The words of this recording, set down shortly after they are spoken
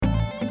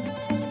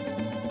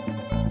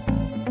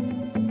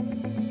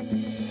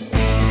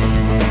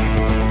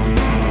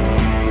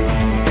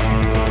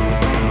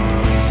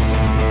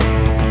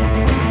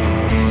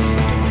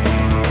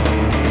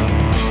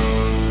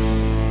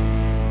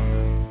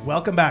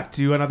Welcome back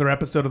to another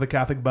episode of the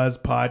Catholic Buzz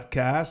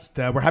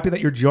podcast. We're happy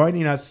that you're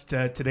joining us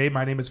today.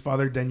 My name is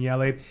Father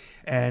Daniele,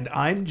 and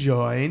I'm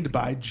joined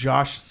by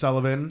Josh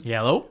Sullivan.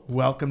 Hello.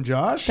 Welcome,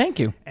 Josh. Thank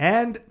you.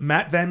 And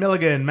Matt Van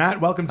Milligan. Matt,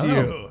 welcome to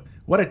you.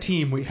 What a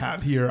team we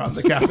have here on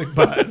the Catholic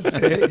Buzz.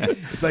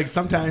 It's like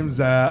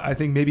sometimes I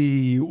think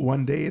maybe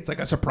one day it's like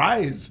a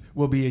surprise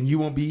will be and you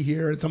won't be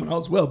here and someone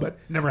else will, but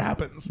never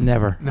happens.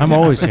 Never. I'm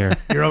always here.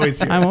 You're always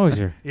here. I'm always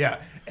here.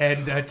 Yeah.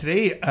 And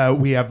today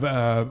we have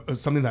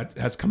something that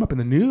has come up in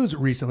the news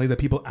recently that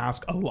people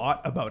ask a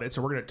lot about it.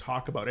 So we're going to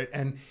talk about it.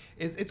 And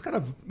it's kind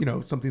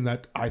of, something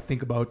that I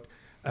think about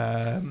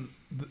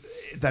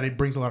that it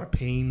brings a lot of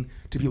pain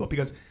to people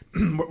because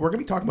we're going to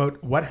be talking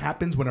about what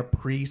happens when a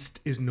priest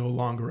is no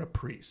longer a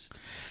priest.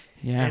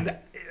 Yeah.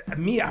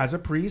 And me as a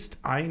priest,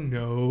 I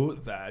know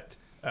that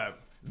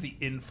the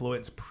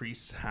influence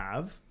priests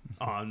have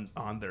on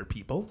their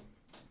people,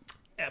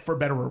 for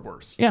better or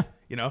worse. Yeah.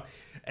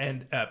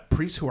 And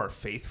priests who are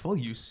faithful,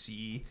 you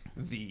see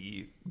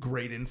the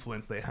great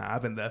influence they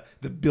have and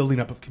the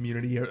building up of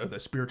community or the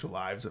spiritual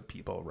lives of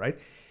people, right?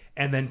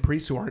 And then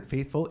priests who aren't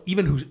faithful,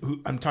 even who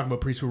I'm talking about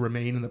priests who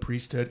remain in the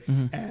priesthood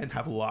and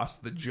have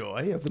lost the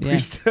joy of the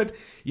priesthood,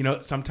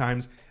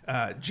 sometimes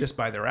just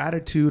by their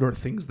attitude or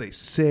things they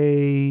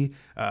say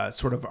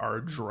sort of are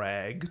a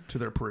drag to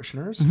their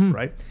parishioners,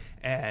 right?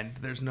 And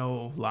there's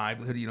no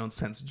livelihood, you don't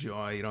sense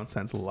joy, you don't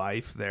sense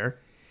life there.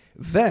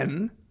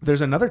 Then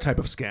there's another type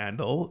of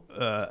scandal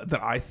that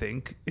I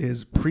think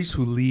is priests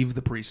who leave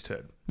the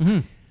priesthood.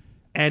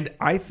 And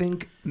I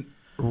think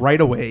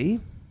right away,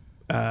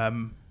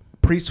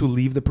 priests who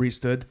leave the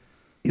priesthood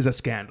is a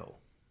scandal,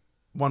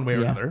 one way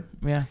or another.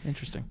 Yeah,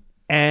 interesting.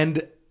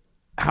 And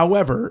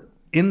however,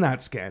 in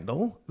that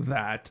scandal,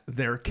 that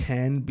there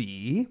can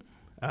be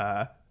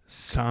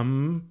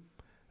some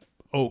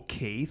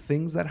okay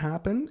things that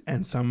happen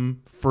and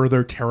some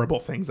further terrible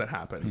things that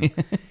happen.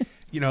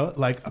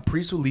 Like a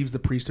priest who leaves the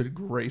priesthood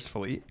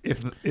gracefully,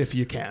 if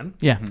you can,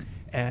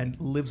 and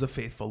lives a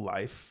faithful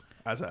life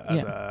as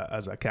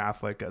a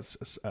Catholic,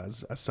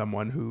 as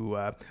someone who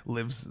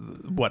lives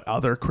what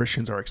other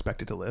Christians are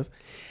expected to live,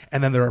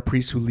 and then there are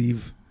priests who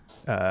leave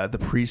the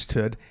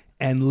priesthood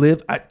and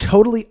live a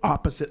totally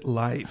opposite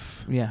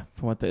life. Yeah,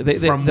 from what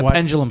the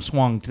pendulum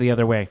swung to the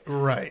other way.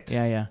 Right.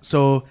 Yeah.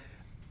 So,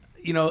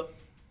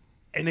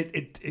 and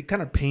it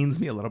kind of pains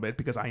me a little bit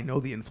because I know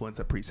the influence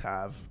that priests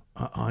have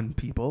on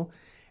people,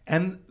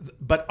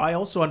 but I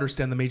also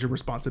understand the major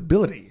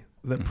responsibility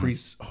that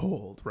priests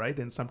hold, right?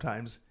 And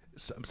sometimes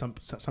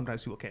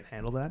people can't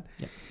handle that.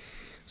 Yeah.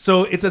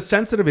 So it's a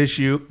sensitive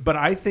issue, but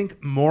I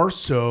think more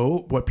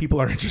so what people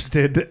are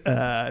interested,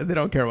 they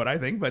don't care what I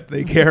think, but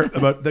they care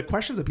about the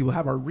questions that people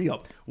have are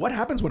real. What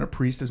happens when a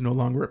priest is no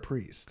longer a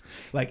priest?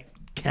 Like,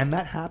 can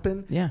that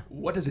happen? Yeah.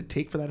 What does it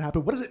take for that to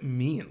happen? What does it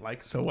mean?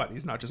 Like, so what?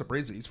 He's not just a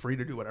priest; he's free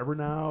to do whatever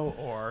now.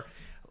 Or,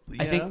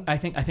 I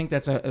think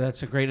that's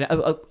a great.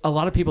 A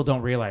lot of people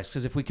don't realize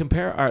because if we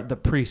compare the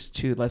priest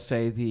to, let's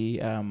say, the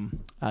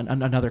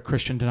another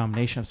Christian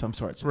denomination of some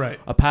sorts, right?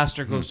 A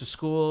pastor goes to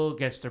school,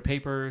 gets their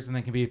papers, and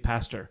then can be a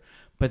pastor.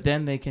 But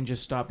then they can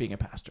just stop being a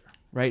pastor,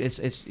 right?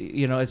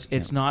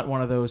 It's not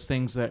one of those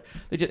things that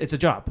it's a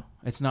job.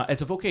 It's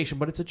a vocation,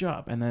 but it's a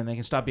job, and then they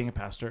can stop being a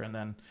pastor and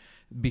then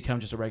become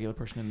just a regular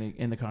person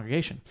in the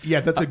congregation.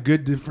 Yeah, that's a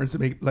good difference to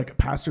make. Like,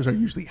 pastors are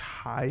usually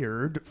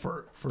hired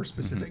for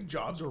specific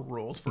jobs or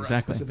roles for a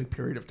specific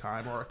period of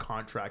time or a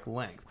contract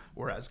length,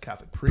 whereas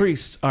Catholic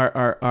priests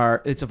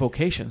are it's a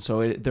vocation,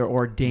 so they're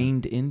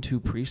ordained into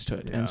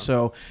priesthood, and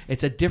so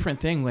it's a different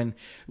thing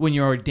when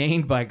you're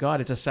ordained by God.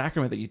 It's a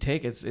sacrament that you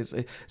take.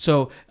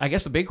 So I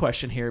guess the big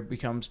question here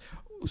becomes.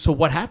 So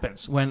what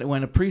happens when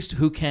a priest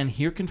who can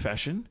hear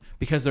confession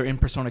because they're in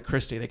persona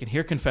Christi, they can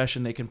hear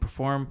confession, they can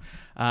perform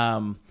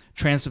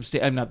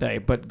transubstantiation, not they,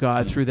 but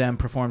God through them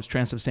performs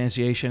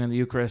transubstantiation in the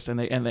Eucharist, and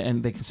they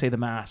can say the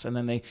Mass, and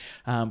then they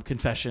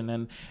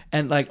confession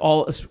and like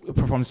all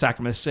perform the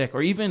sacrament of sick,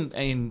 or even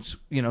in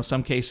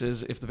some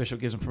cases if the bishop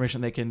gives them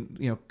permission, they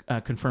can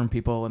confirm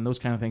people and those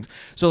kind of things.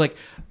 So like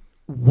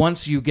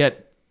once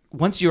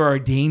you're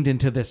ordained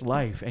into this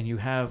life and you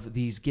have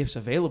these gifts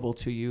available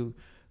to you.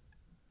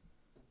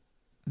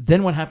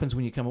 Then what happens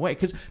when you come away?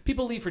 Because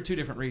people leave for two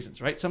different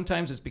reasons, right?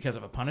 Sometimes it's because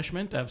of a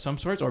punishment of some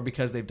sorts, or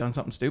because they've done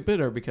something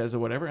stupid, or because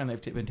of whatever, and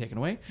they've been taken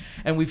away.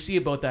 And we see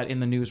about that in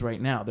the news right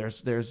now.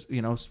 There's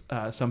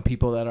some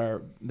people that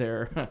are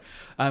there,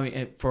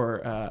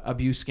 for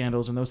abuse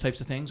scandals and those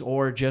types of things,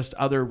 or just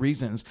other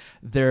reasons.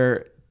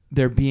 They're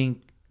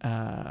being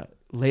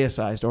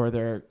laicized, or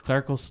their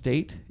clerical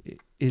state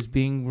is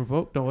being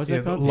revoked. No, what's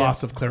it called?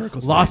 Loss of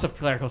clerical state. Loss of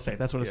clerical state.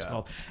 That's what it's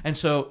called. And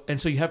so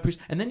you have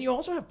priests, and then you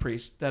also have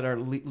priests that are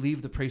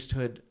leave the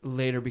priesthood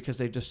later because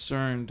they've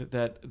discerned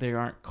that they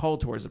aren't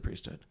called towards the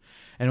priesthood.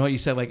 And what you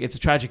said, like, it's a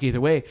tragic either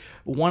way.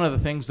 One of the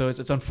things, though, is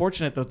it's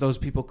unfortunate that those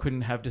people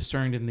couldn't have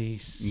discerned in the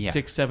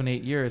 6, 7,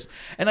 8 years.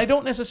 And I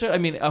don't necessarily. I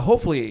mean,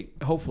 hopefully,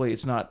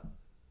 it's not.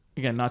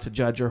 Again, not to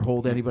judge or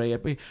hold anybody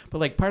up, but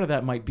like part of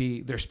that might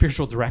be their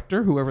spiritual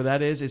director, whoever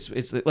that is.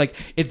 It's like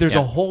if there's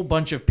a whole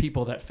bunch of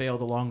people that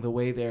failed along the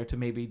way there to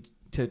maybe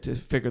to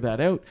figure that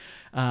out.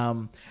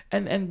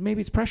 And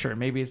maybe it's pressure,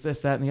 maybe it's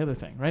this, that, and the other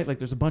thing, right? Like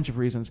there's a bunch of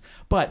reasons,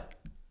 but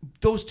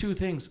those two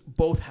things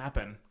both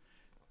happen.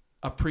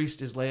 A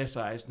priest is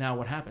laicized. Now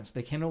what happens?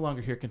 They can no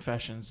longer hear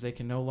confessions. They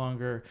can no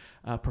longer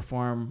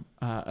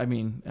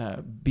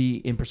be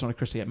in persona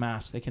Christi at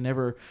Mass. They can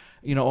never,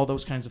 all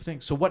those kinds of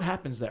things. So what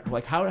happens there?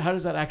 Like how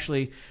does that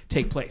actually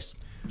take place?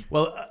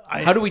 Well,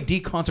 how do we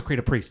deconsecrate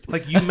a priest?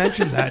 Like you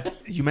mentioned that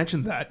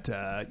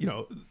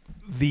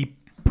the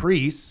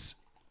priest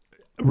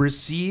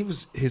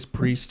receives his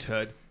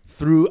priesthood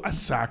through a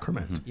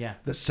sacrament. Mm-hmm. Yeah.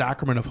 The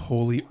sacrament of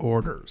holy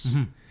orders.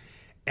 Mm-hmm.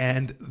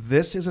 And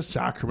this is a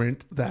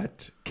sacrament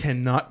that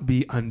cannot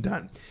be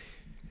undone.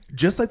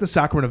 Just like the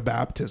sacrament of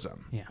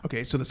baptism. Yeah.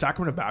 Okay, so the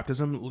sacrament of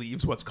baptism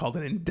leaves what's called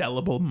an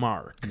indelible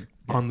mark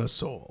on the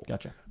soul.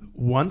 Gotcha.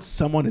 Once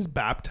someone is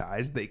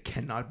baptized, they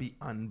cannot be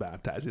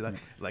unbaptized.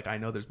 Like I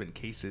know there's been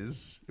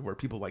cases where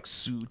people like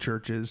sue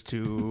churches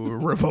to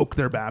revoke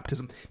their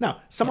baptism. Now,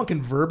 someone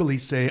can verbally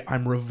say,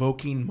 I'm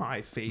revoking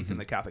my faith in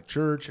the Catholic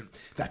Church, and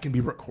that can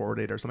be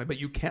recorded or something, but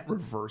you can't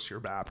reverse your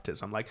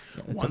baptism. Like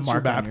once you're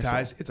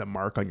baptized, it's a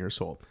mark on your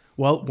soul.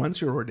 Well, once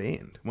you're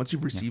ordained, once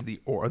you've received the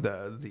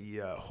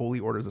holy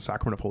orders, the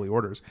sacrament of holy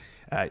orders,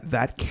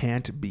 that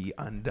can't be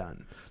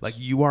undone. Like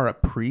you are a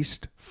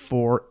priest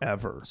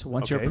forever. So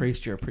once you're a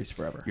priest, you're a priest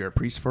forever. You're a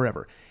priest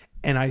forever.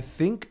 And I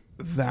think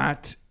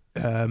that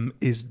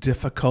is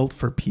difficult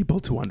for people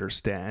to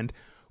understand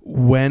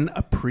when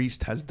a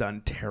priest has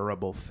done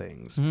terrible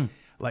things.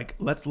 Like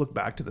let's look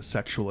back to the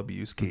sexual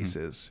abuse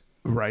cases.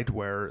 Right,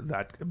 where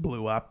that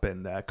blew up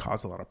and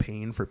caused a lot of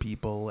pain for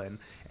people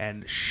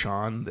and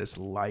shone this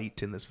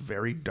light in this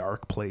very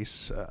dark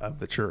place of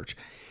the church.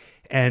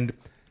 And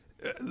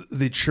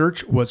the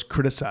church was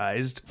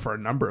criticized for a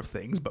number of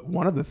things, but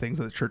one of the things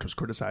that the church was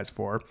criticized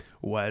for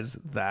was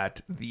that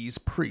these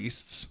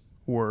priests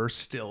were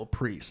still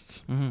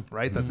priests,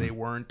 right? That they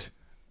weren't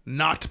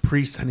not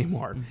priests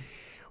anymore.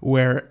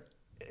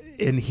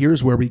 And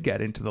here's where we get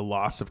into the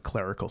loss of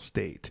clerical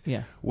state,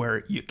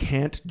 where you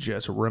can't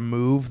just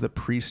remove the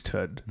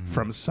priesthood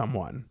from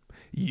someone.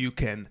 You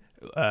can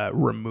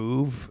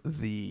remove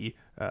the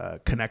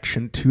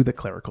connection to the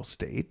clerical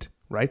state,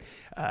 right?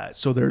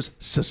 So there's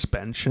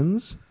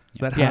suspensions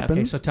that happen.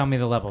 Okay, so tell me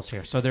the levels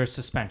here. So there's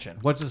suspension.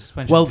 What's the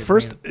suspension? Well,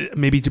 first,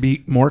 maybe to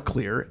be more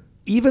clear,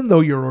 even though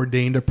you're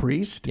ordained a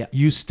priest,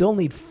 you still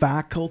need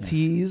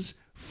faculties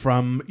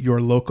from your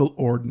local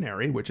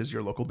ordinary, which is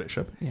your local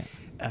bishop,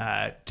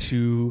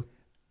 to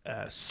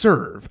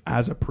serve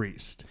as a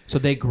priest. So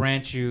they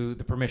grant you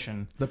the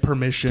permission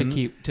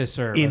to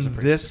serve in as a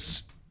priest.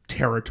 this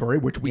territory,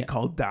 which we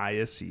call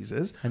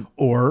dioceses,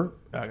 or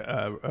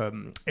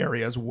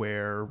areas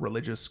where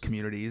religious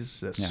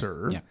communities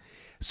serve. Yeah.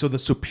 So the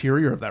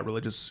superior of that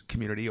religious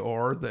community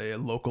or the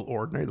local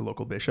ordinary, the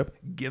local bishop,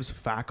 gives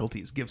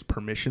faculties, gives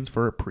permissions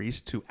for a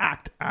priest to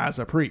act as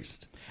a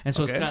priest. And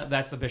so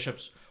that's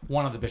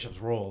one of the bishop's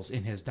roles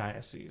in his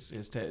diocese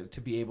is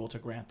to be able to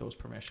grant those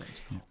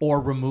permissions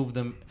or remove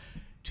them,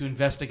 to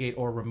investigate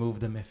or remove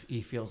them if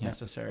he feels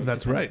necessary.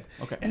 That's right.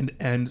 Okay.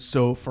 And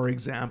so, for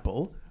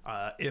example,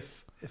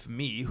 if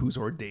me, who's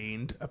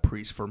ordained a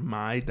priest for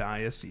my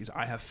diocese,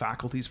 I have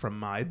faculties from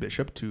my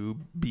bishop to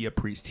be a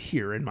priest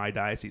here in my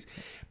diocese.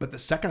 But the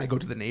second I go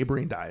to the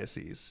neighboring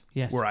diocese,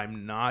 where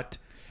I'm not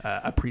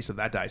a priest of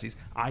that diocese,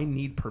 I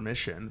need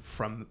permission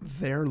from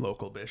their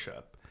local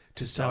bishop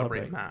to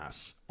celebrate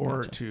Mass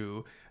or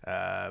to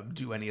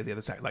do any of the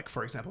other side. Like,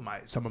 for example,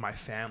 some of my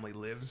family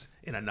lives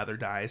in another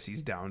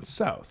diocese down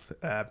south.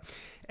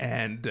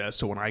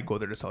 So when I go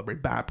there to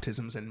celebrate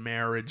baptisms and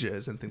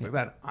marriages and things like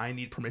that, I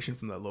need permission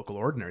from the local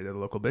ordinary, the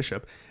local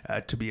bishop,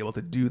 to be able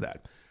to do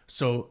that.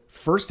 So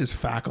first is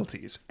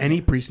faculties.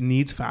 Any priest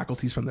needs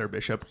faculties from their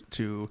bishop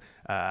to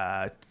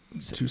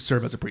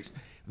serve as a priest.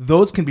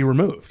 Those can be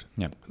removed.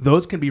 Yep.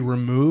 Those can be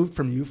removed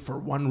from you for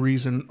one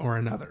reason or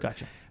another.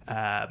 Gotcha.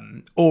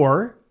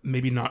 Or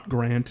maybe not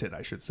granted,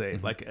 I should say.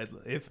 Like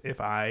if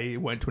I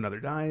went to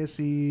another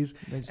diocese,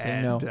 they'd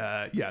say no.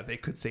 They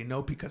could say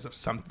no because of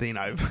something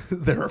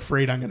they're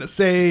afraid I'm going to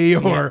say,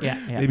 or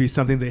maybe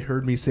something they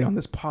heard me say on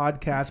this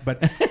podcast.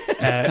 But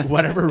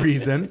whatever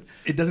reason,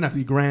 it doesn't have to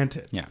be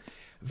granted. Yeah.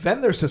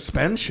 Then there's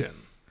suspension.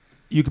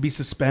 You could be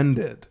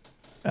suspended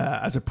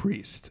as a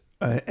priest,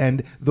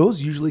 and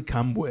those usually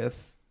come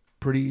with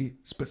pretty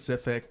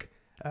specific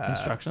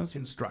instructions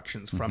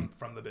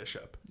from the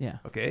bishop. Yeah.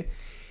 Okay.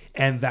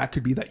 And that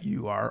could be that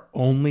you are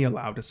only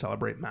allowed to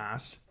celebrate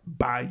Mass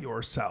by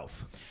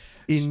yourself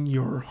in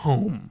your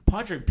home.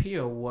 Padre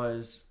Pio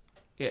was,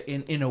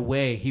 in a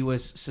way, he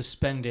was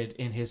suspended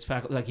in his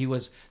faculty. Like he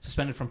was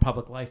suspended from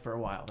public life for a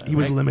while. Then, he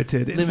was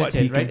limited in what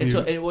he could do. And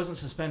so it wasn't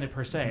suspended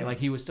per se. Like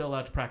he was still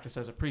allowed to practice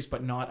as a priest,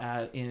 but not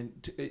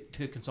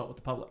to consult with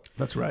the public.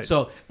 That's right.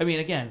 So I mean,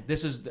 again,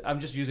 I'm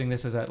just using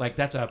this as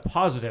that's a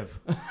positive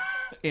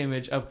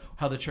image of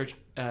how the church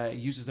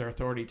uses their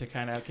authority to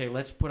kind of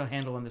let's put a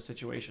handle on this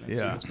situation and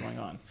see what's going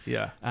on.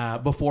 Yeah.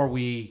 Before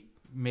we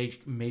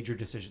major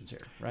decisions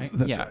here, right?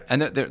 That's yeah, right.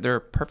 and there are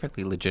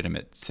perfectly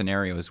legitimate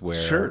scenarios where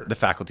Sure. the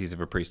faculties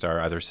of a priest are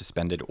either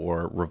suspended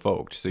or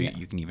revoked. So Yeah.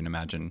 you can even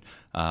imagine,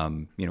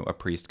 a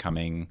priest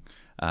coming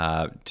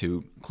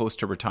to close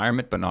to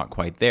retirement, but not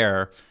quite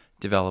there,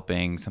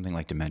 developing something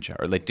like dementia,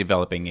 or like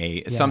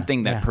developing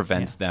something that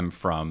prevents them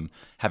from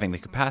having the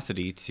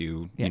capacity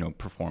to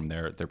perform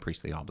their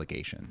priestly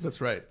obligations. That's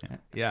right.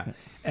 Yeah.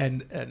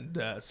 And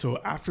so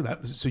after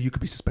that, so you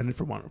could be suspended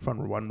for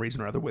one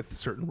reason or other with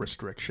certain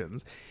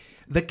restrictions.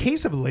 The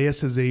case of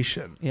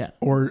laicization,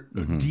 or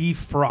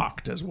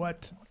defrocked, is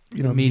what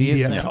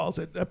media calls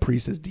it. A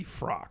priest is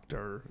defrocked,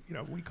 or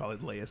we call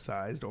it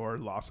laicized, or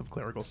loss of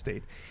clerical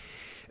state.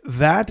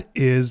 That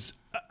is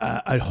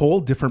a whole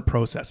different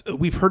process.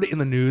 We've heard it in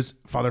the news.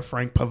 Father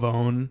Frank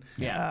Pavone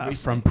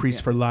from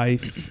Priests for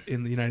Life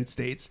in the United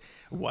States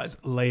was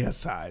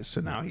laicized.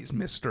 So now he's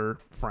Mr.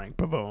 Frank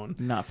Pavone.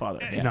 Not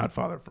Father. Not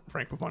Father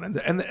Frank Pavone.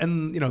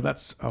 And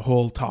that's a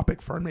whole topic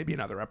for maybe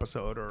another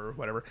episode or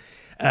whatever.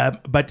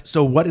 But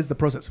so what is the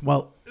process?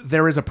 Well,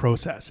 there is a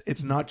process.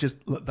 It's not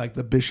just like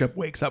the bishop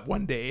wakes up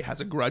one day, has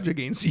a grudge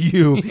against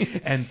you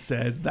and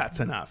says,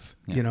 that's enough.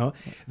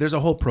 There's a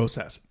whole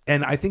process.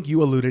 And I think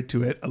you alluded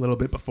to it a little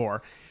bit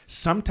before.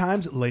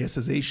 Sometimes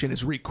laicization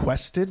is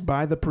requested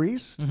by the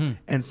priest,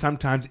 and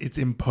sometimes it's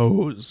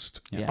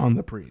imposed on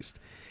the priest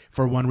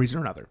for one reason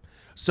or another.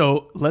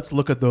 So let's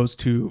look at those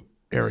two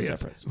areas: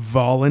 Separate.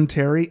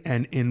 voluntary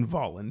and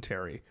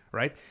involuntary,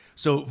 right?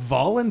 So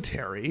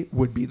voluntary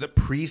would be the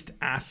priest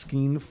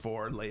asking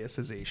for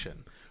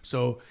laicization.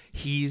 So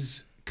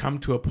he's come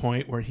to a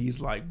point where he's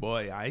like,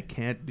 boy, I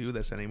can't do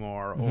this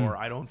anymore, or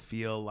I don't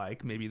feel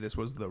like maybe this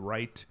was the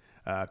right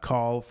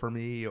call for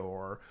me,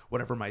 or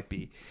whatever it might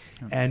be.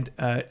 And,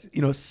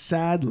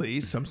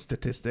 sadly, some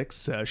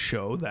statistics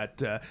show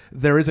that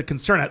there is a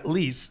concern, at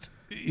least,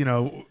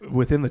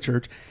 within the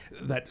church,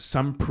 that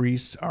some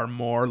priests are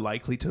more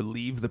likely to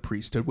leave the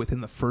priesthood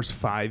within the first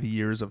 5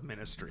 years of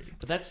ministry.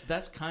 But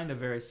that's kind of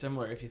very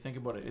similar if you think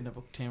about it in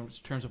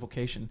terms of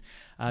vocation.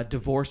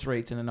 Divorce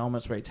rates and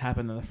annulments rates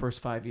happen in the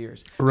first 5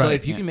 years. Right. So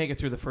if you can make it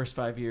through the first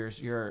 5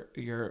 years, you're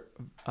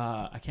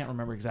I can't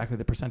remember exactly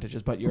the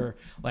percentages, but you're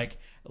like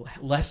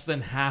less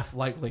than half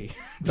likely.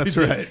 To That's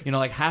right.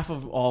 Like half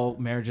of all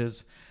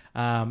marriages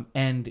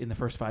end in the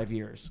first 5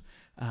 years.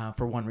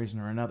 For one reason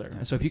or another.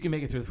 And so if you can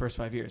make it through the first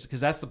 5 years, because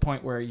that's the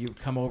point where you've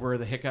come over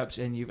the hiccups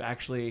and you've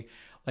actually,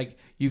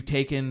 you've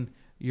taken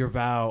your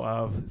vow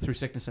of through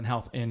sickness and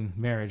health in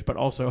marriage, but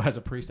also as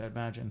a priest, I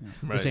imagine,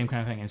 the same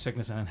kind of thing in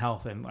sickness and in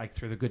health, and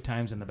through the good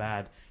times and the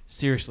bad,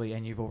 seriously,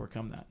 and you've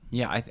overcome that.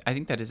 Yeah, I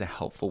think that is a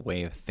helpful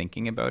way of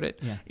thinking about it,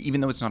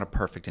 even though it's not a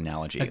perfect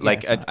analogy.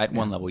 At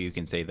one level, you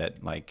can say that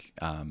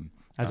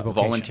as a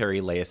voluntary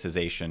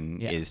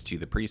laicization is to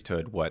the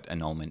priesthood what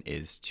annulment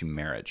is to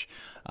marriage.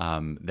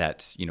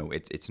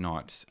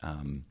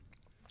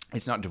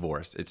 It's not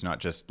divorce. It's not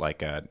just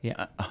like a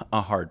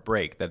hard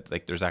break.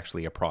 That there's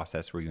actually a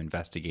process where you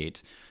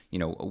investigate,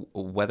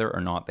 whether or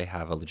not they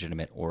have a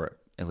legitimate or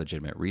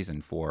illegitimate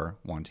reason for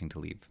wanting to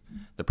leave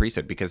the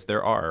priesthood. Because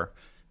there are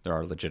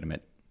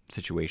legitimate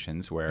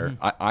situations where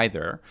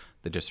either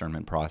the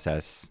discernment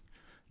process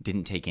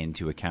didn't take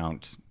into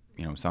account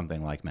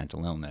something like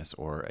mental illness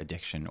or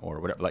addiction or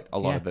whatever, like a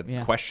lot of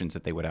the questions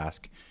that they would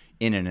ask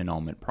in an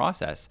annulment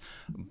process.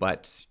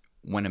 But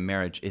when a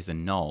marriage is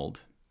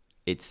annulled,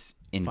 it's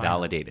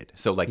invalidated.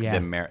 So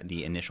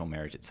the initial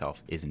marriage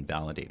itself is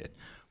invalidated.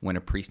 When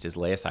a priest is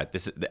laicized,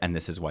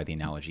 this is why the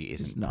analogy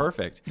isn't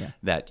perfect,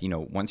 that,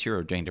 once you're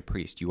ordained a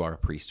priest, you are a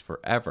priest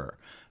forever.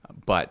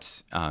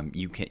 But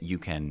you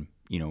can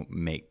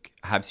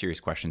have serious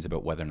questions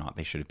about whether or not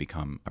they should have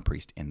become a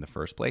priest in the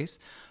first place.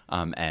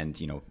 And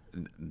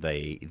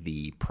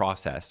the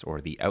process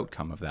or the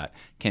outcome of that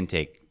can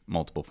take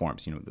multiple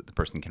forms. The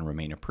person can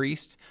remain a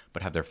priest,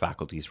 but have their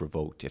faculties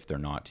revoked if they're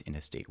not in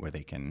a state where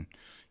they can,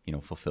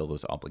 fulfill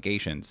those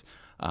obligations.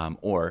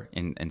 Or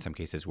in some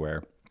cases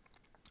where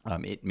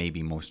it may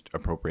be most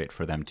appropriate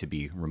for them to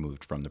be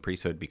removed from the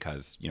priesthood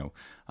because,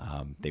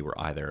 they were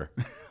either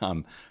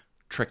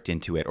tricked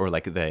into it, or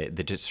like the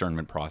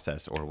discernment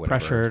process or whatever.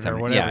 Pressured or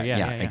whatever.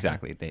 Yeah,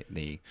 exactly.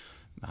 They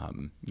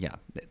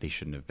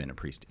shouldn't have been a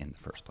priest in the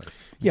first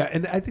place. Yeah,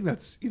 and I think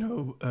that's,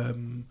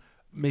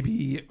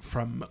 maybe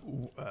from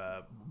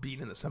being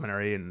in the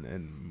seminary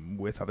and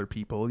with other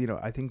people,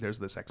 I think there's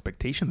this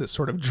expectation, this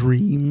sort of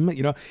dream,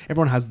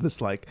 everyone has this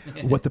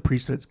what the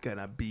priesthood's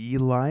gonna be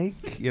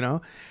like,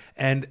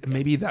 and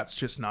maybe that's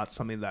just not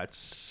something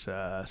that's,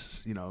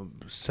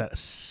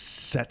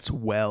 sets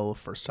well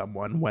for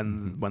someone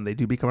when they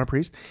do become a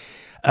priest.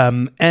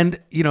 And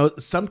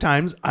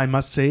sometimes I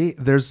must say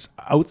there's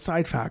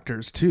outside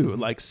factors too.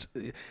 Like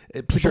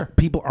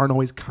people aren't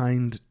always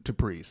kind to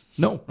priests.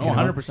 No,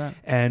 100%.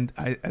 And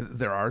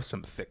there are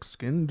some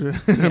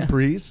thick-skinned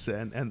priests,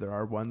 and there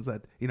are ones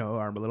that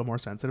are a little more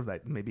sensitive,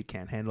 that maybe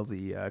can't handle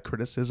the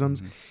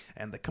criticisms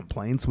and the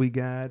complaints we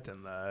get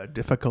and the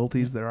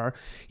difficulties there are.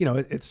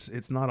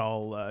 It's not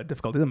all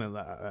difficulties.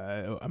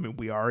 I mean,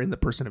 we are in the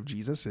person of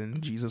Jesus, and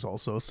Jesus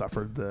also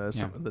suffered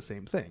some of the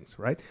same things,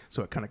 right?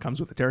 So it kind of comes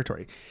with the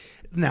territory.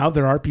 Now,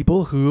 there are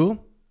people who,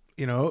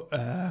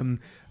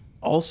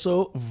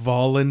 also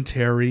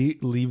voluntarily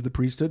leave the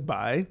priesthood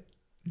by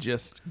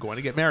just going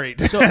to get married.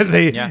 So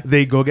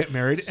they go get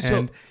married,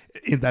 and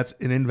that's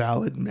an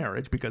invalid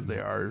marriage because they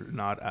are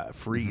not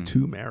free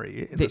to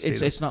marry.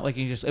 It's not like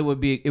you just. It would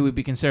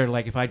be considered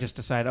like if I just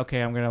decide,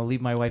 okay, I'm going to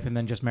leave my wife and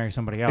then just marry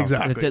somebody else.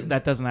 Exactly.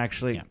 That doesn't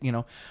actually,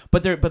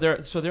 But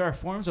there are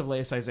forms of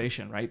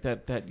laicization, right?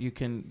 That you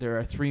can. There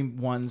are three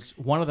ones.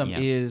 One of them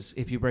is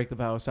if you break the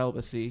vow of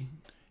celibacy.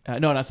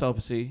 No, not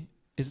celibacy.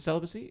 Is it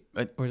celibacy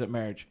or is it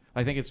marriage?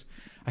 I think it's.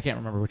 I can't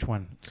remember which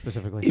one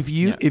specifically. If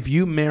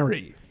you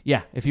marry.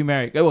 Yeah, if you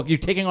marry, well, you're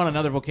taking on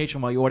another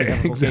vocation while you already have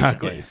a vocation.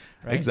 Exactly.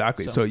 Right?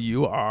 Exactly. So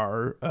you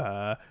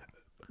are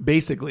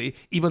basically,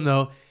 even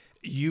though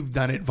you've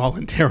done it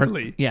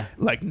voluntarily,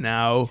 like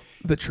now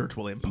the church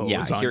will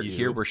impose on you.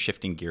 Here we're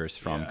shifting gears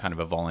from kind of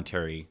a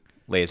voluntary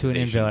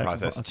laicization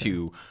process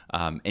to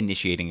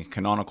initiating a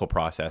canonical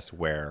process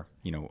where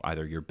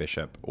either your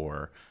bishop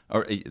or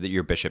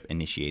your bishop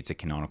initiates a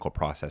canonical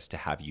process to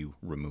have you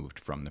removed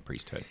from the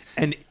priesthood.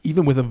 And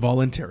even with a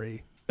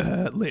voluntary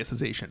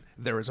laicization,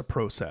 there is a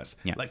process.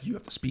 Like you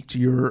have to speak to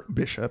your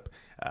bishop,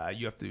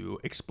 you have to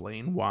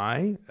explain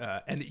why,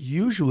 and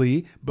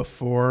usually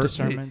before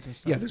discernment and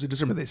stuff. There's a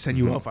discernment. They send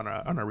you off on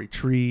a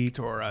retreat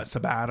or a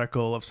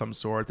sabbatical of some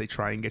sort. They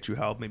try and get you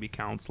help, maybe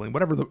counseling,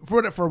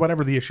 for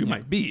whatever the issue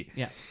might be.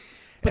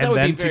 But that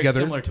would be very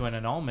similar to an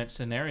annulment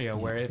scenario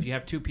where if you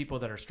have two people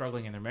that are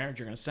struggling in their marriage,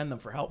 you're going to send them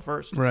for help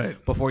first, right?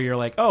 Before you're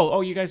like,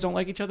 oh, you guys don't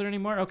like each other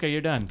anymore? Okay,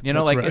 you're done. You're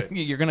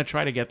going to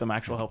try to get them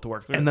actual help to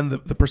work through. And then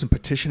the person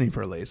petitioning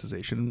for a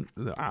laicization,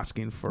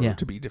 asking for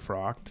to be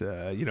defrocked,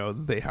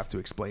 they have to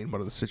explain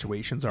what the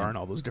situations are and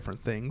all those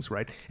different things,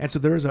 right? And so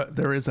there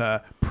is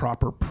a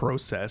proper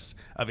process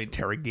of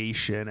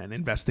interrogation and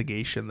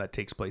investigation that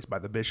takes place by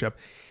the bishop,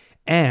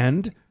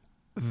 and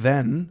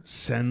then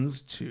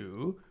sends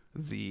to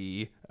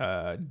the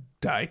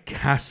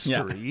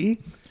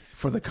dicastery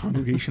for the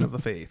congregation of the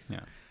faith.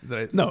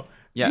 For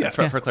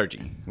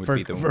clergy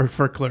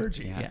for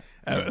clergy. Yeah.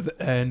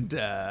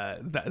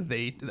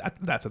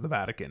 That's at the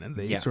Vatican, and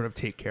they sort of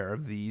take care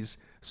of these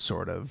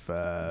sort of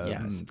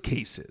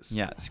cases.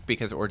 Yes,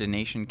 because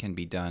ordination can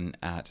be done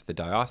at the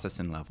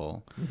diocesan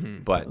level,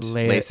 but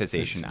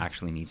laicization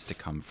actually needs to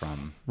come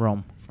from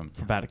Rome, from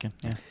Vatican.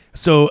 Yeah.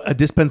 So a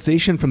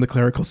dispensation from the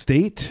clerical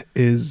state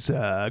is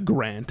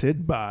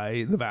granted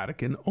by the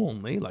Vatican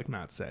only, like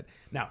Matt said.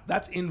 Now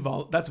that's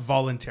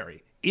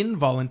voluntary.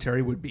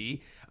 Involuntary would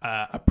be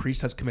a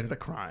priest has committed a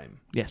crime.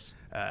 Yes.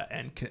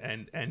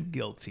 And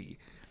guilty.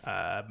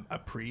 A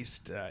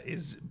priest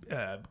is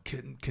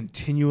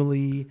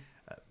continually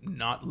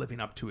not living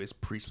up to his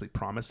priestly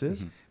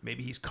promises.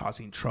 Maybe he's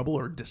causing trouble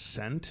or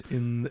dissent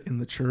in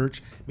the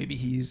church. Maybe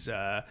he's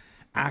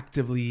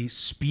actively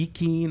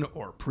speaking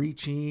or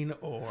preaching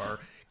or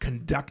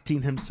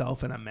conducting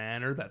himself in a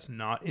manner that's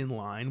not in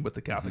line with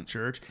the Catholic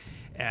Church.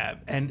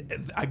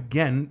 And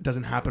again,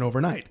 doesn't happen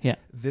overnight.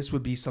 This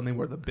would be something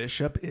where the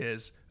bishop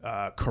is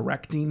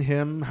correcting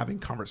him, having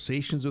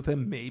conversations with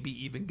him, maybe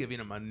even giving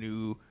him a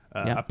new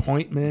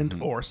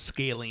appointment or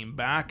scaling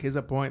back his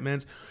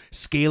appointments,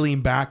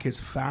 scaling back his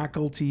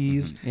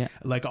faculties.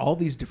 Like all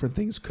these different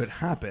things could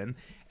happen.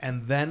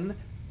 And then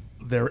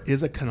there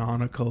is a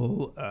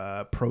canonical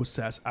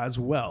process as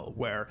well,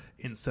 where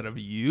instead of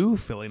you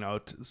filling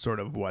out sort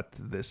of what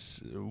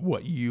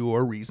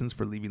your reasons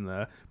for leaving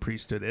the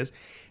priesthood is,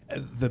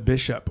 the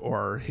bishop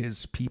or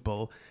his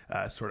people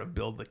sort of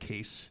build the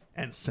case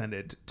and send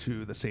it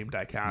to the same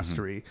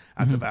dicastery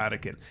at the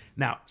Vatican.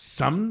 Now,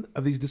 some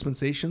of these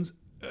dispensations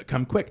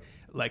come quick.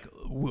 Like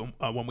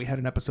when we had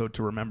an episode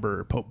to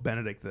remember Pope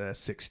Benedict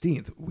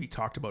XVI, we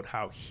talked about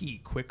how he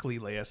quickly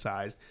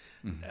laicized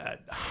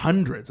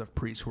hundreds of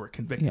priests who were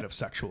convicted of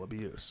sexual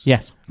abuse.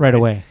 Yes, right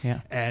away.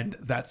 Yeah, and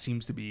that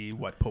seems to be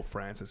what Pope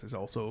Francis is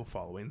also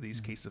following. These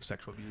cases of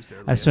sexual abuse,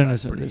 they're as soon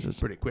as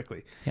pretty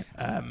quickly.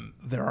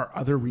 There are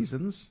other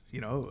reasons,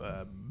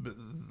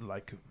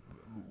 like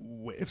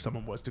if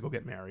someone was to go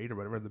get married or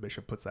whatever, the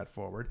bishop puts that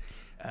forward.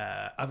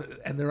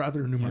 And there are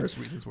other numerous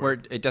reasons where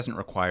it doesn't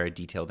require a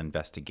detailed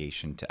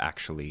investigation to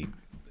actually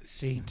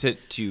see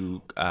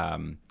to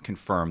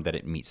confirm that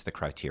it meets the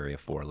criteria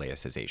for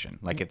laicization.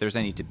 Like if there's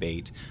any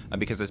debate,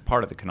 because as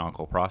part of the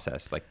canonical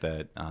process, like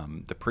the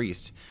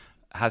priest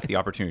has the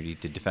opportunity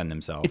to defend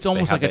themselves. It's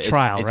almost like a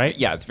trial, right?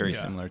 Yeah, it's very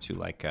similar to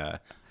like a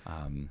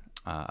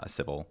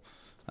civil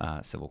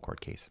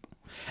court case.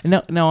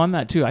 And now on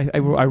that too,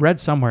 I read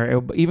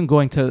somewhere, even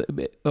going to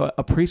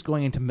a priest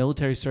going into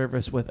military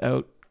service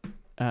without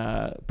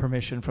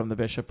permission from the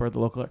bishop or the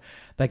local,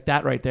 like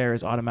that right there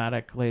is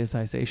automatic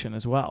laicization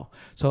as well.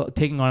 So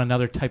taking on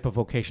another type of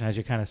vocation, as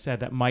you kind of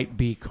said, that might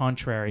be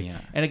contrary. Yeah.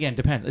 And again,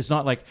 depends. It's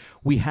not like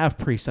we have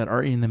priests that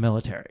are in the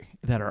military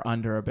that are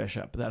under a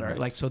bishop that are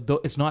like, so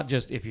it's not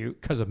just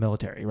because of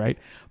military, right?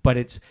 But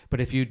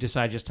if you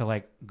decide just to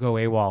like go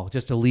AWOL,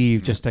 just to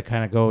leave, just to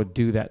kind of go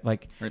do that,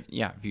 like,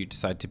 if you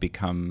decide to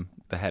become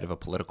the head of a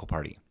political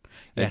party.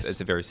 Yes.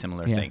 It's a very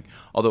similar Yeah. thing.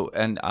 Although,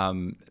 and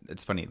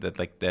it's funny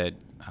that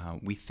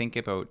we think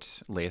about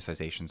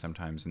laicization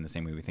sometimes in the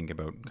same way we think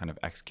about kind of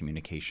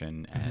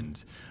excommunication,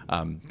 and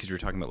because you were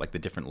talking about like the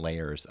different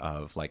layers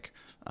of like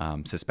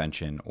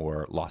suspension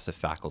or loss of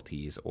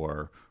faculties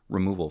or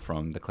removal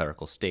from the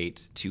clerical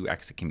state to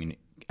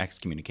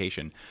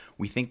excommunication.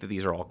 We think that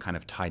these are all kind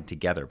of tied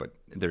together, but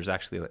there's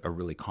actually a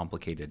really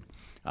complicated.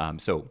 We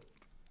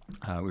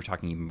were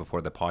talking even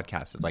before the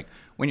podcast. It's like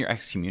when you're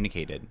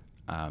excommunicated,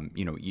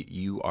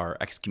 you are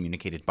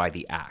excommunicated by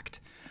the act.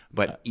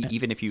 But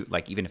even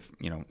if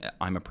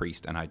I'm a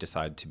priest and I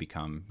decide to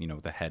become,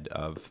 the head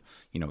of,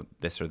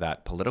 this or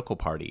that political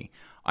party,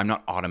 I'm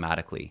not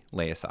automatically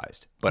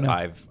laicized. But No.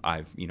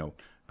 I've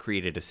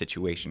created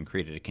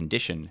a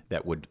condition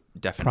that would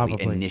definitely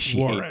Probably initiate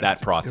warrant that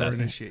or process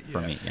initiate,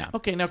 for yeah. me. Yeah.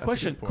 Okay, now a good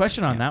question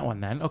point. on that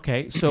one then.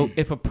 Okay, so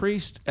if a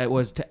priest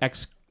was to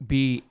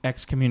be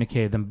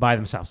excommunicated them by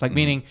themselves, like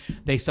meaning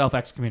they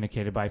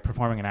self-excommunicated by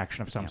performing an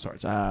action of some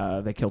sorts,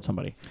 they killed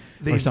somebody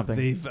or something.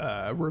 They've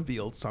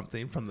revealed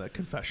something from the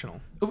confessional.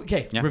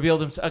 Okay, Yeah. reveal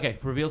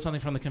something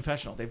from the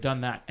confessional. They've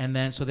done that, and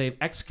then so they've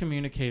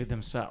excommunicated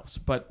themselves,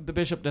 but the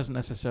bishop doesn't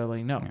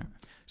necessarily know. Yeah.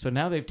 So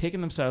now they've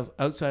taken themselves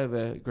outside of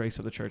the grace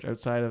of the church,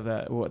 outside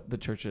of what the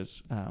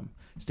church's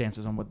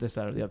stances on what this,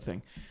 that, or the other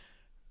thing.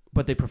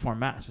 But they perform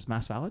mass. Is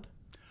mass valid?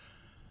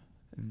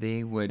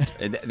 They would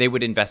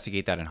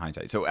investigate that in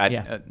hindsight. So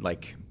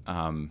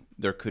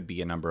there could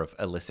be a number of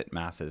illicit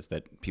masses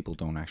that people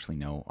don't actually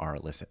know are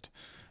illicit.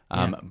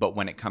 But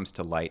when it comes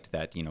to light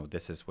that,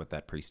 this is what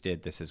that priest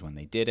did, this is when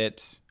they did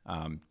it,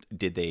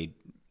 did they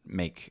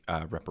make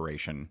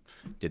reparation?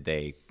 Did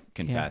they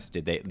confess?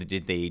 Did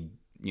they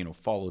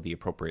follow the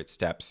appropriate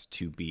steps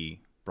to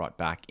be brought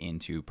back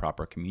into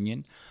proper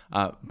communion?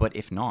 But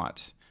if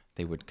not,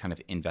 they would kind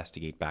of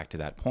investigate back to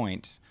that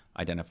point,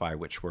 identify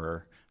which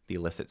were the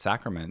illicit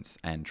sacraments,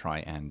 and try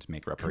and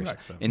make reparation.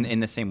 In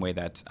the same way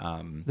that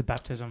The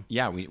baptism.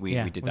 yeah, we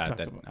did that. talked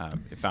That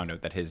about found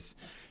out that his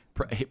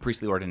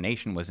priestly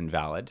ordination was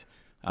invalid.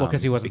 Well,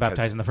 because he wasn't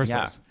baptized in the first yeah,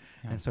 place.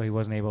 And so he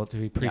wasn't able to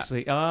be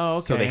priestly. Oh,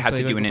 okay. So they had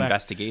to he do would an go back.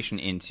 investigation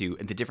into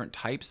the different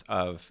types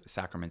of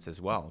sacraments as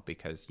well,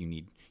 because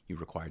you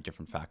require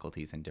different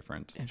faculties and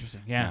different.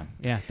 Interesting. Yeah.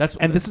 That's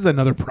And this is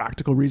another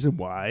practical reason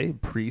why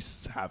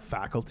priests have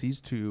faculties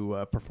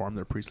to perform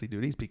their priestly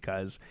duties,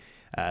 because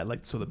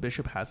so the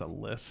bishop has a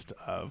list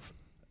of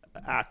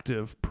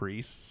active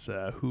priests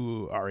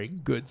who are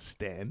in good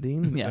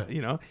standing,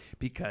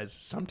 because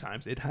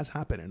sometimes it has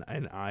happened,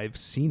 and I've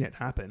seen it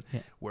happen,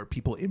 where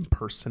people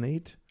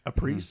impersonate a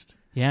priest.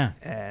 Yeah.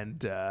 And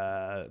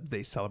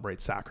they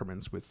celebrate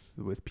sacraments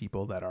with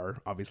people that are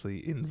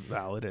obviously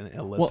invalid and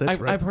illicit. Well,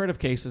 right? I've heard of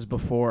cases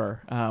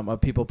before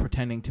of people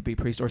pretending to be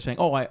priests or saying,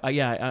 "Oh,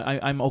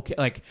 I'm okay."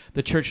 Like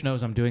the church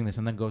knows I'm doing this,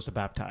 and then goes to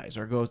baptize,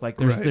 or goes like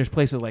there's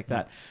places like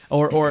that,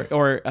 or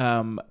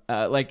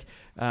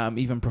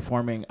even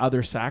performing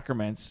other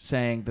sacraments,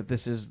 saying that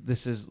this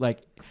is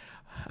like.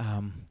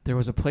 There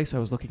was a place I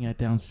was looking at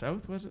down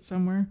south. Was it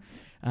somewhere?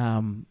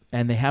 And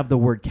they have the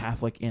word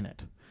Catholic in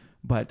it.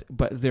 But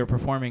they're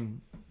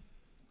performing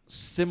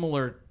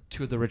similar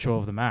to the ritual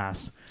of the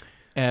Mass,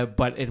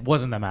 but it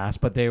wasn't the Mass.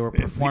 But they were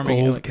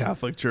performing the old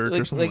Catholic Church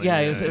or something.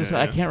 It was.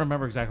 I can't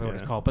remember exactly what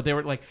it's called, but they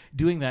were like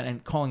doing that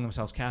and calling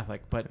themselves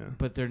Catholic.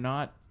 But they're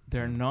not.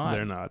 They're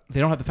not.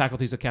 They don't have the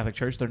faculties of Catholic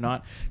Church. They're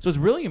not. So it's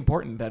really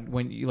important that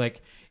when you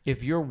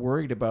if you're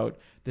worried about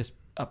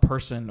a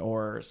person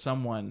or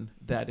someone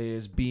that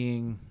is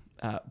being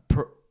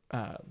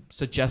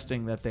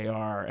suggesting that they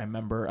are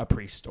a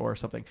priest or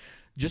something,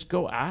 just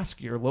go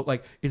ask your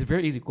it's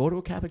very easy. Go to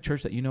a Catholic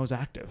church that you know is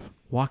active.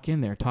 Walk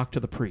in there, talk to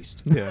the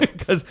priest. Yeah.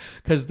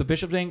 Because the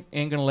bishop ain't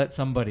gonna let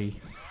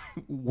somebody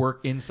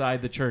work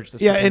inside the church.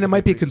 Yeah, and it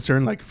might be a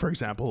concern, like, for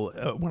example,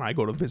 when I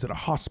go to visit a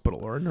hospital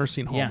or a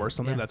nursing home or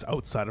something that's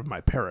outside of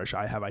my parish,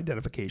 I have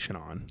identification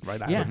on,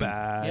 right? I have a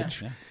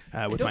badge with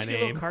my Don't you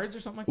name. little cards or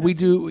something like that? We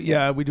do,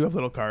 yeah, we do have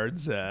little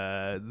cards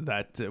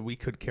that we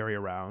could carry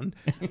around.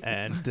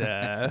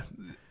 And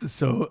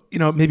so,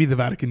 maybe the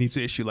Vatican needs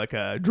to issue like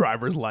a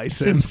driver's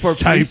license For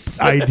type priests.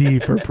 ID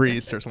for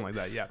priests or something like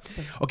that, yeah.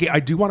 Okay,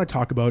 I do want to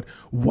talk about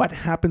what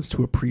happens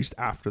to a priest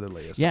after they're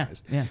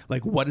laicized. Yeah.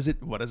 Like, what has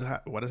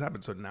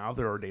happened? So now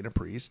they're ordained a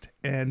priest.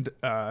 And,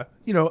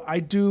 I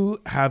do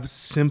have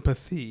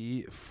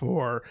sympathy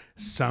for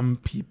some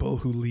people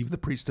who leave the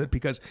priesthood,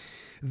 because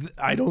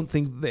I don't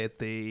think that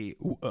they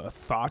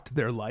thought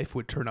their life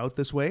would turn out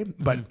this way.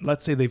 But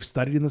let's say they've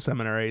studied in the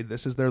seminary.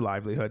 This is their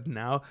livelihood.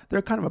 Now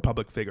they're kind of a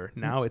public figure.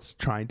 Now it's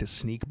trying to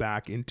sneak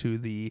back into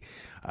the,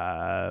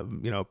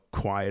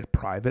 quiet,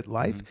 private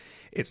life.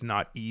 It's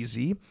not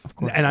easy. Of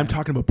course, and I'm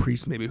talking about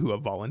priests maybe who have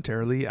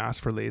voluntarily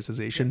asked for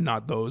laicization,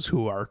 not those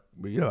who are,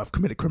 have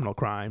committed criminal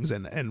crimes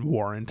and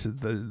warrant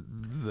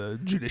the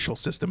judicial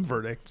system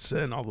verdicts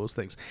and all those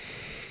things.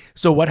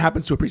 So what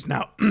happens to a priest?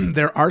 Now,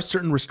 there are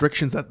certain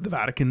restrictions that the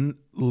Vatican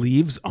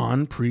leaves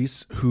on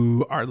priests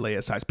who are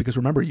laicized, because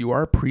remember, you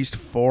are a priest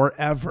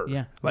forever.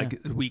 Yeah,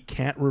 we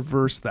can't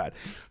reverse that.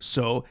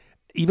 So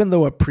even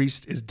though a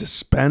priest is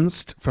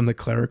dispensed from the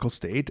clerical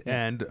state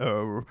and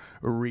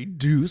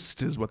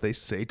reduced, is what they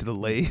say, to the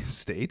lay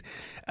state,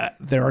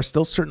 there are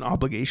still certain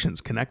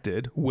obligations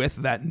connected with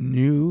that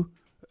new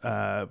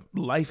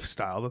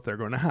lifestyle that they're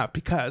going to have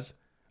because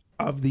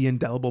of the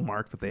indelible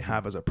mark that they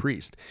have as a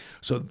priest.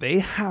 So they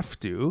have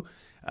to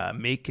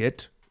make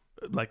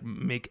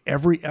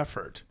every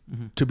effort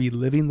to be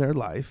living their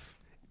life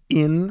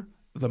in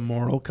the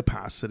moral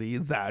capacity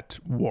that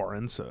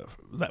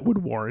would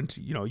warrant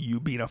you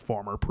being a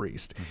former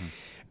priest.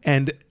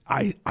 And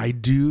I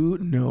do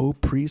know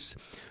priests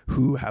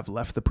who have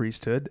left the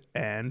priesthood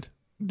and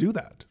do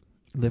that,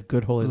 live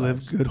good holy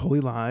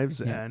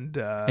lives. Yeah.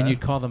 And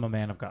you'd call them a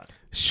man of God.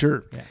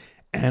 Sure. Yeah.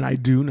 And I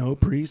do know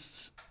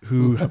priests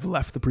who have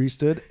left the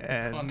priesthood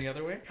and On the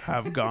other way?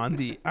 have gone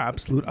the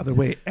absolute other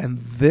way. And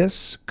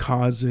this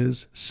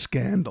causes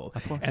scandal.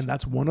 Of course. And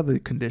that's one of the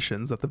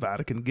conditions that the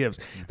Vatican gives,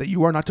 that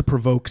you are not to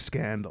provoke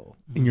scandal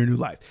in your new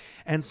life.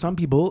 And some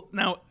people,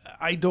 now,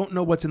 I don't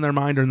know what's in their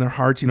mind or in their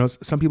hearts.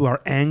 Some people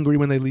are angry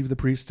when they leave the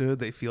priesthood.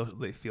 They feel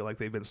like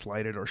they've been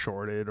slighted or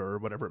shorted or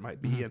whatever it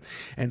might be.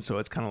 And so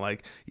it's kind of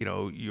like,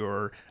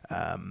 you're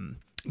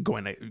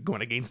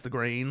going against the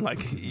grain,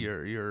 like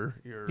you're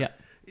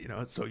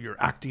so you're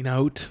acting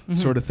out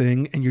sort of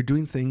thing, and you're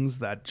doing things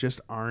that just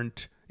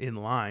aren't in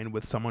line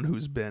with someone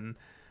who's been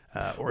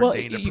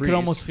ordained a priest. You could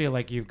almost feel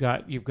like you've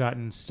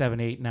gotten 7,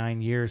 8,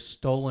 9 years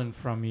stolen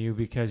from you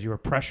because you were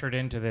pressured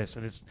into this,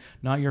 and it's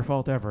not your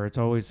fault ever. It's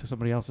always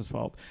somebody else's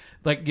fault.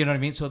 Like, you know what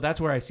I mean? So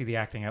that's where I see the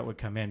acting out would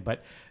come in.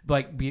 But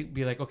like,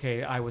 be like,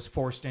 okay, I was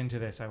forced into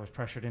this. I was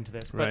pressured into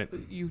this. But Right.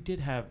 you did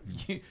have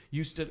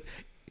you stood.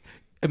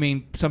 I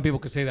mean, some people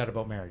could say that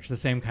about marriage, the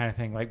same kind of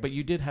thing. Like, but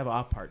you did have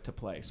a part to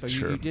play, so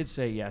Sure. you did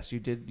say yes. You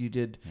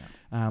did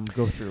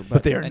go through.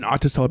 But they are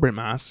not to celebrate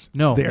Mass.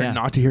 No, they are yeah.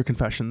 not to hear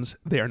confessions.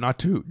 They are not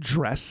to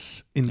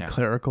dress in Yeah.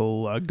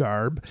 clerical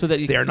garb. So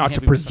that they are not can't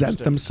to be present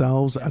misunderstood.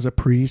 themselves as a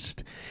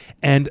priest.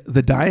 And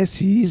the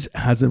diocese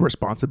has a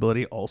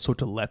responsibility also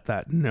to let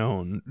that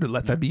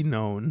be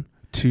known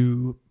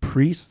to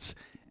priests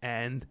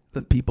and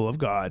the people of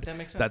God. That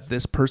makes sense. That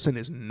this person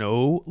is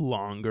no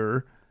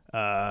longer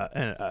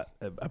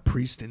a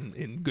priest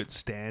in good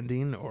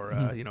standing, or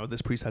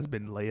this priest has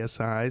been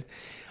laicized.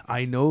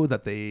 I know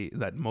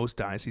that most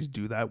dioceses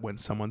do that when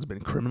someone's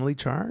been criminally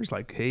charged.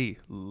 Like, hey,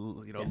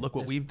 look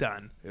what we've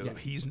done.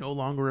 He's no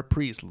longer a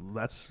priest.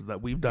 That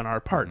we've done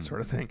our part,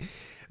 sort of thing.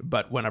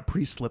 But when a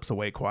priest slips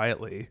away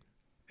quietly,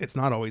 it's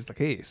not always the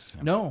case.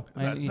 No,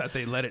 that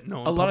they let it know.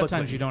 A lot of publicly.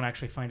 times you don't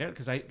actually find out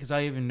because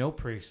I even know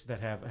priests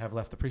that have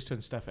left the priesthood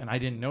and stuff, and I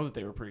didn't know that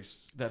they were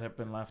priests that have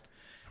been left.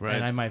 Right.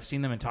 And I might have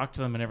seen them and talked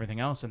to them and everything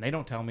else, and they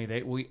don't tell me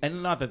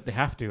and not that they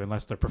have to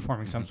unless they're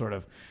performing some sort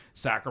of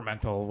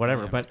sacramental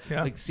whatever. But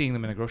like seeing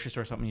them in the grocery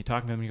store or something, you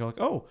talking to them, and you go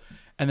like, oh,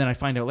 and then I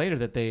find out later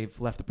that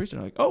they've left the priesthood.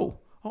 I'm like, oh,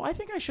 I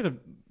think I should have.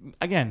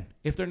 Again,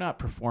 if they're not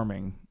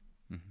performing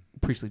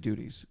priestly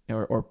duties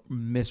or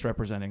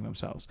misrepresenting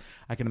themselves,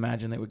 I can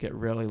imagine they would get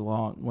really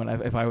long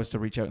if I was to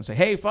reach out and say,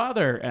 hey,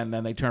 Father, and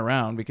then they turn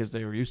around because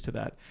they were used to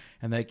that,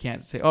 and they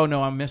can't say, oh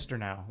no, I'm Mr.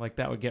 now. Like,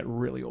 that would get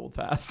really old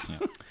fast.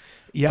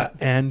 Yeah,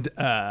 and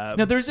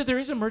now there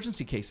is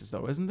emergency cases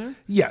though, isn't there?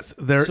 yes,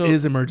 there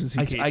is emergency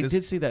cases. I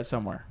did see that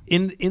somewhere.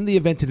 In the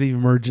event of an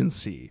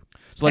emergency.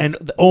 So like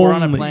and we're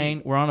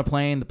on a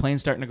plane, the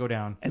plane's starting to go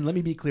down. And let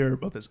me be clear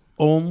about this.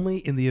 Only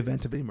in the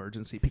event of an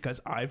emergency,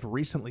 because I've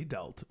recently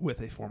dealt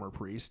with a former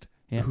priest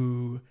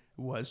who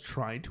was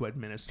trying to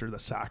administer the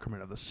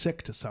sacrament of the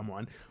sick to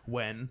someone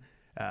when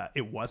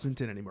it wasn't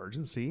in an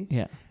emergency.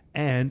 Yeah.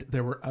 And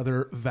there were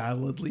other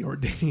validly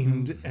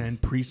ordained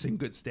and priests in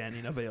good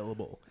standing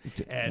available.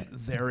 And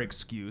their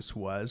excuse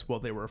was, well,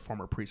 they were a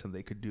former priest and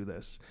they could do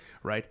this,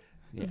 right?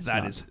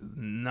 That is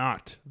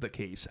not the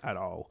case at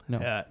all.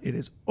 No. It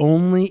is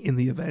only in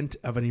the event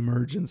of an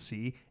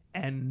emergency,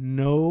 and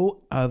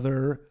no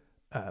other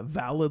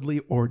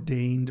validly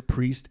ordained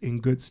priest in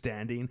good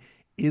standing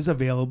is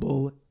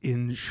available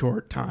in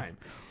short time.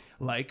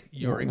 Like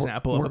your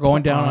example we're of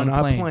going down on a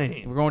plane.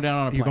 plane. We're going down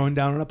on a plane. You're going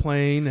down on a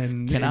plane,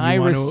 and Can and I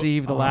you want to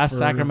receive the last offer-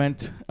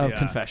 sacrament of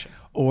confession?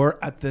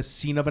 Or at the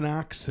scene of an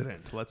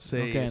accident, let's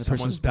say Okay, and the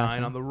someone's person's dying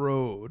passing. on the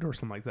road or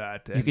something like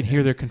that. You can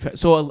hear their confession.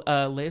 So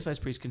a laicized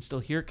priest can still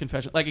hear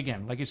confession. Like,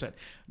 again, like you said,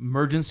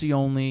 emergency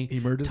only,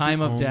 time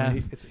of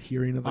death, It's a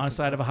hearing of the on the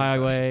side of a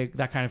highway,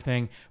 that kind of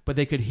thing. But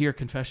they could hear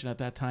confession at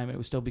that time. It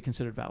would still be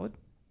considered valid.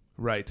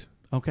 Right.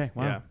 Okay.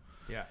 Wow.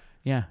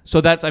 Yeah. So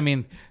that's, I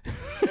mean,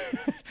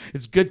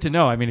 it's good to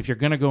know. I mean, if you're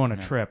going to go on a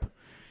trip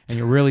and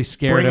you're really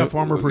scared Bring a of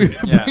former priest.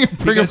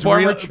 bring a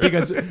former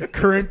because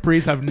current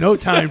priests have no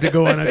time to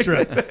go on a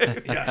trip.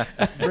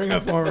 Bring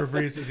a former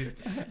priest with you.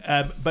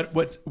 But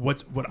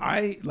what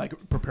I like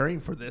preparing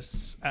for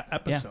this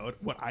episode,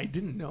 what I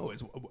didn't know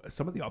is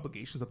some of the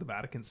obligations that the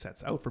Vatican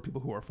sets out for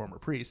people who are former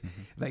priests.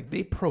 Like,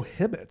 they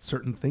prohibit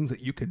certain things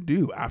that you can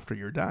do after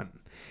you're done,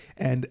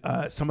 and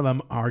some of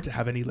them are to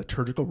have any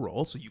liturgical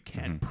role, so you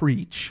can't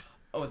preach.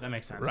 Oh, that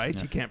makes sense.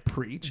 Right? You can't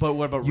preach. But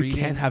what about you reading?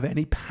 can't have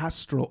any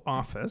pastoral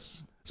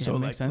office. So,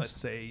 makes sense. let's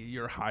say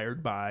you're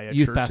hired by a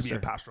Youth church to be pastor. a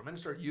pastoral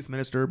minister, youth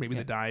minister, maybe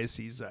the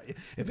diocese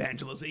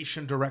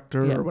evangelization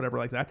director Yeah. or whatever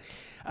like that.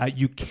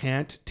 You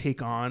can't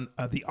take on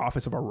the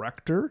office of a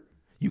rector.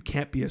 You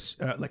can't be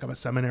like of a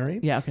seminary.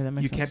 Yeah, okay, that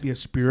makes You sense. can't be a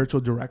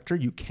spiritual director.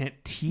 You can't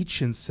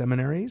teach in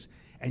seminaries,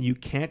 and you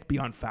can't be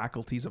on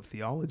faculties of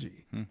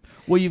theology.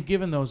 Well, you've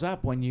given those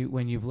up when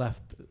you've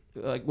left,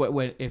 like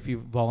if you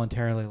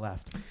voluntarily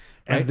left.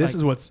 And right? this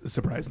is what's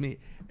surprised me.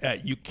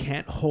 You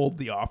can't hold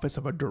the office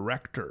of a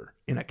director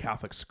in a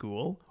Catholic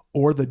school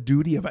or the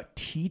duty of a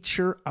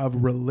teacher of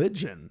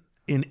religion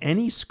in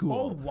any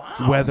school,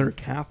 whether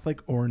Catholic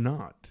or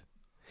not.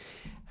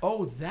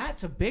 Oh,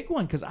 that's a big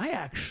one because I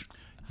actually.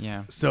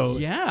 Yeah. So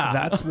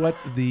that's what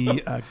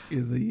the I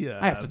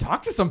have to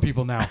talk to some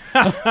people now.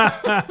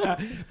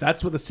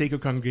 that's what the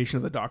Sacred Congregation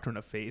of the Doctrine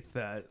of Faith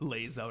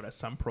lays out as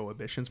some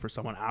prohibitions for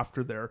someone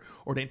after they're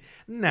ordained.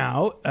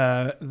 Now,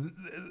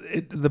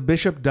 the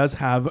bishop does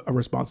have a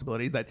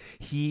responsibility that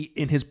he,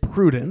 in his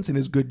prudence, in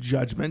his good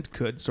judgment,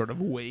 could sort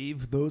of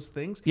waive those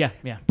things. Yeah.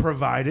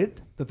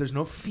 Provided that there's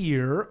no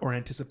fear or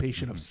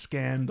anticipation of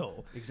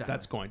scandal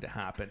that's going to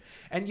happen.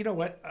 And you know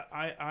what?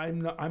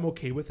 I'm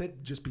okay with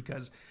it just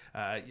because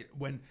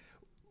when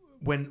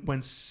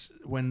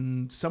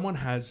someone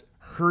has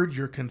heard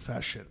your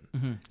confession,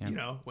 you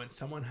know, when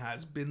someone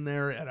has been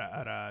there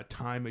at a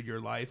time in your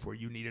life where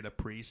you needed a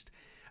priest,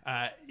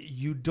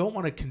 you don't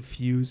want to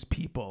confuse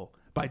people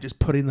by just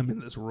putting them in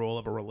this role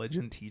of a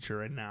religion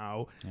teacher, and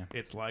now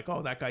it's like,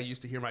 oh, that guy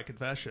used to hear my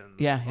confession,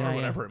 or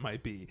whatever it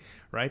might be,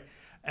 right?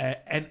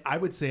 And I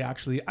would say,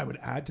 actually, I would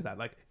add to that,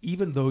 like,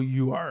 even though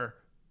you are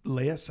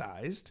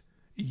laicized,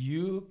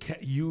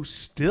 you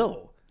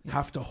still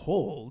have to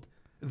hold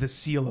the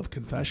seal of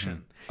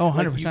confession. Oh, 100%.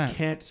 Like, you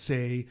can't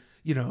say,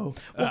 you know,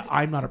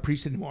 I'm not a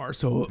priest anymore,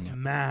 so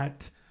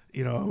Matt,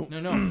 you know,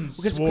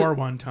 swore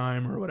one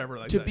time or whatever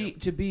like that.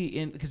 To be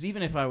in, because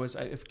even if I was,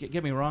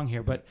 get me wrong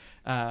here, but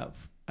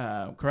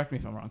correct me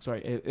if I'm wrong.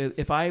 Sorry,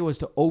 if I was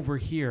to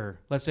overhear,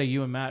 let's say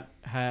you and Matt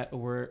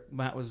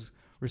Matt was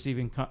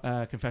receiving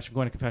confession,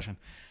 going to confession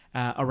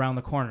around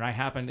the corner. It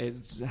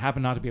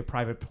happened not to be a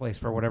private place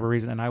for whatever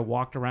reason, and I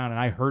walked around and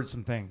I heard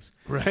some things.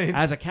 Right.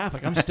 As a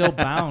Catholic, I'm still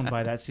bound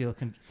by that seal of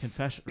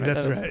confession. Right?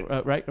 That's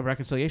right. Right, of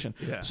reconciliation.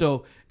 Yeah. So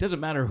it doesn't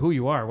matter who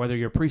you are, whether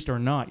you're a priest or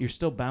not, you're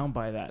still bound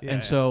by that. Yeah,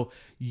 and so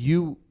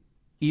you,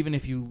 even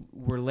if you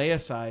were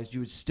laicized,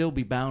 you would still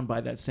be bound by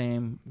that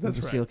same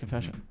seal of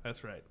confession.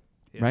 That's right.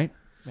 Yeah. Right?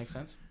 Makes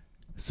sense?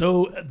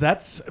 So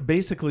that's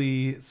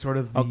basically sort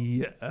of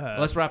the...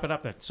 Let's wrap it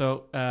up then.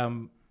 So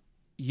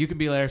you can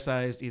be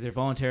laicized, either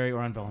voluntary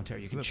or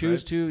involuntary. You can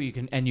choose to. You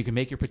can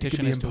make your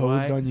petition as to why.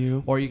 Imposed on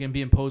you. Or you can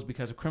be imposed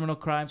because of criminal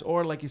crimes,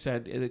 or like you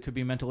said, it could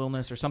be mental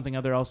illness or something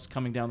else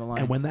coming down the line.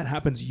 And when that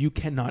happens, you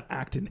cannot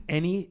act in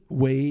any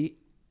way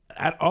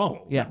at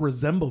all that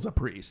resembles a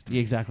priest.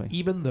 Exactly.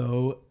 Even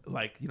though,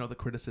 like, you know, the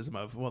criticism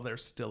of, well, they're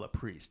still a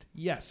priest.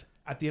 Yes,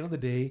 at the end of the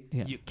day,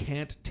 you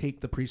can't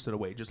take the priesthood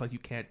away, just like you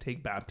can't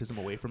take baptism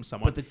away from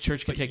someone. But the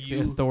church can take the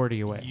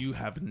authority away. You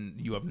have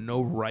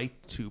no right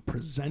to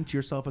present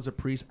yourself as a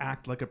priest,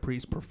 act like a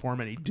priest,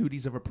 perform any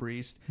duties of a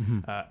priest,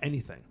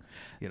 anything,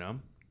 you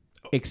know.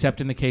 Except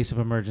in the case of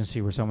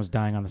emergency where someone's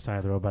dying on the side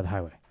of the road by the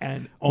highway.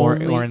 And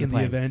only or in the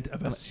event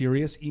of a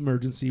serious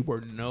emergency where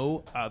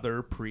no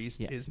other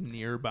priest is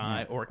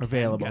nearby or can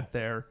available get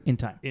there in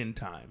time.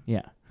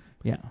 Yeah.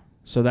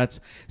 So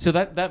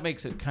that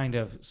makes it kind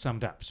of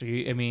summed up. So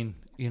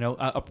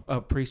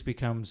a priest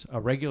becomes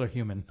a regular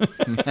human.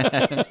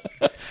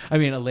 I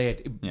mean, a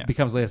laity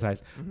becomes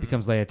laicized,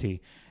 becomes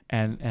laity,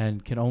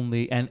 and can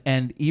only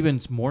and even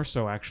more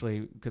so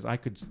actually, because I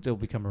could still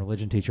become a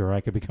religion teacher or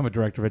I could become a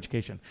director of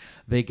education.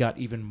 They got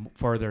even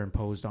further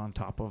imposed on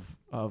top of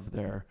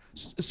their,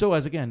 so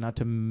as again not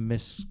to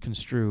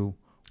misconstrue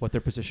what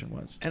their position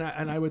was. And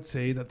I would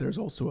say that there's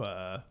also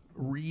a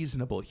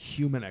reasonable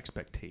human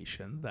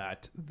expectation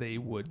that they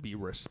would be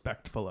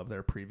respectful of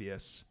their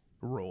previous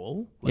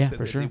role.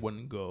 For sure. They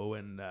wouldn't go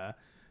and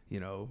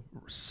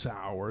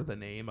sour the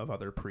name of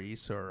other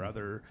priests or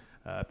other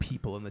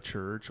people in the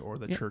church or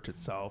the church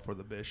itself or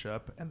the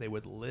bishop, and they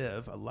would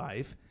live a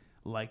life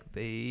like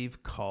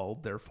they've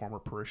called their former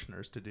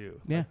parishioners to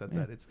do.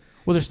 That it's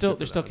they're still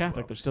Catholic.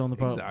 Well. They're still in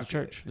the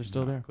church. They're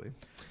still there.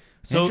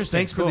 So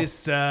thanks for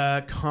this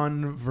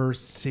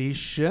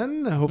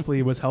conversation. Hopefully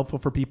it was helpful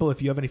for people.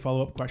 If you have any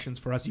follow-up questions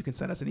for us, you can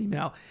send us an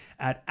email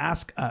at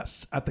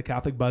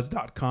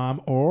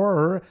askus@thecatholicbuzz.com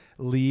or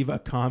leave a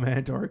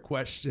comment or a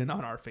question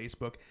on our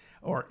Facebook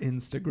or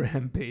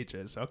Instagram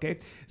pages. Okay,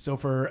 so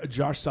for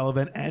Josh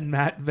Sullivan and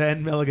Matt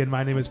Van Milligan,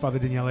 my name is Father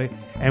Daniele,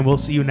 and we'll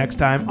see you next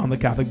time on The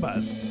Catholic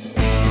Buzz.